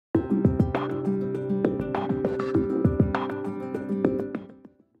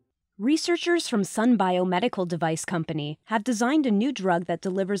Researchers from Sun Biomedical Device Company have designed a new drug that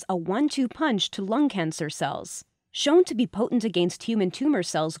delivers a 1-2 punch to lung cancer cells. Shown to be potent against human tumor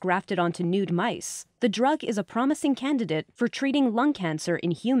cells grafted onto nude mice, the drug is a promising candidate for treating lung cancer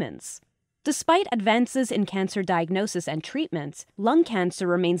in humans. Despite advances in cancer diagnosis and treatment, lung cancer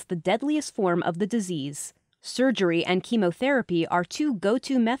remains the deadliest form of the disease. Surgery and chemotherapy are two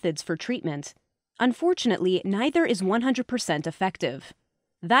go-to methods for treatment. Unfortunately, neither is 100% effective.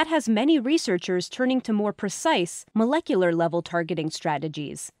 That has many researchers turning to more precise, molecular-level targeting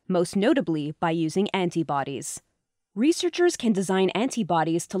strategies, most notably by using antibodies. Researchers can design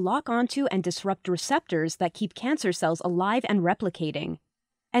antibodies to lock onto and disrupt receptors that keep cancer cells alive and replicating.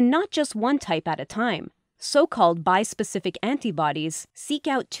 And not just one type at a time. So-called bispecific antibodies seek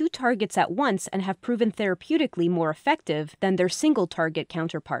out two targets at once and have proven therapeutically more effective than their single-target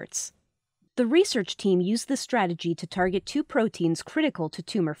counterparts. The research team used this strategy to target two proteins critical to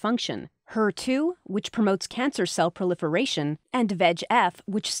tumor function: HER2, which promotes cancer cell proliferation, and VEGF,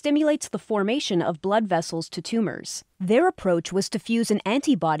 which stimulates the formation of blood vessels to tumors. Their approach was to fuse an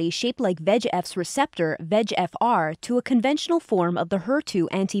antibody shaped like VEGF's receptor, VEGFR, to a conventional form of the HER2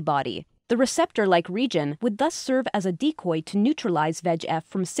 antibody. The receptor-like region would thus serve as a decoy to neutralize VEGF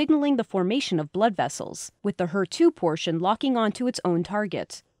from signaling the formation of blood vessels, with the HER2 portion locking onto its own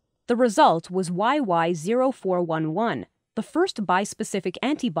target. The result was YY0411, the first bispecific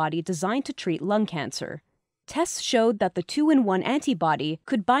antibody designed to treat lung cancer. Tests showed that the 2-in-1 antibody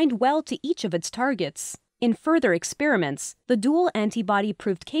could bind well to each of its targets. In further experiments, the dual antibody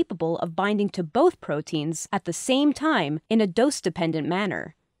proved capable of binding to both proteins at the same time in a dose-dependent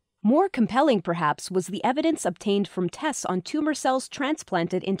manner. More compelling, perhaps, was the evidence obtained from tests on tumor cells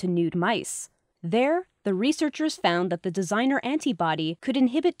transplanted into nude mice. There, the researchers found that the designer antibody could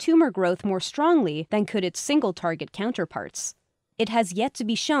inhibit tumor growth more strongly than could its single-target counterparts. It has yet to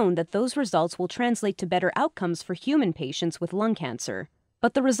be shown that those results will translate to better outcomes for human patients with lung cancer.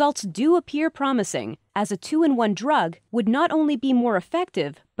 But the results do appear promising, as a 2-in-1 drug would not only be more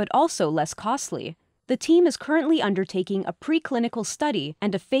effective, but also less costly. The team is currently undertaking a preclinical study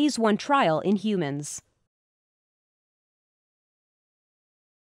and a phase 1 trial in humans.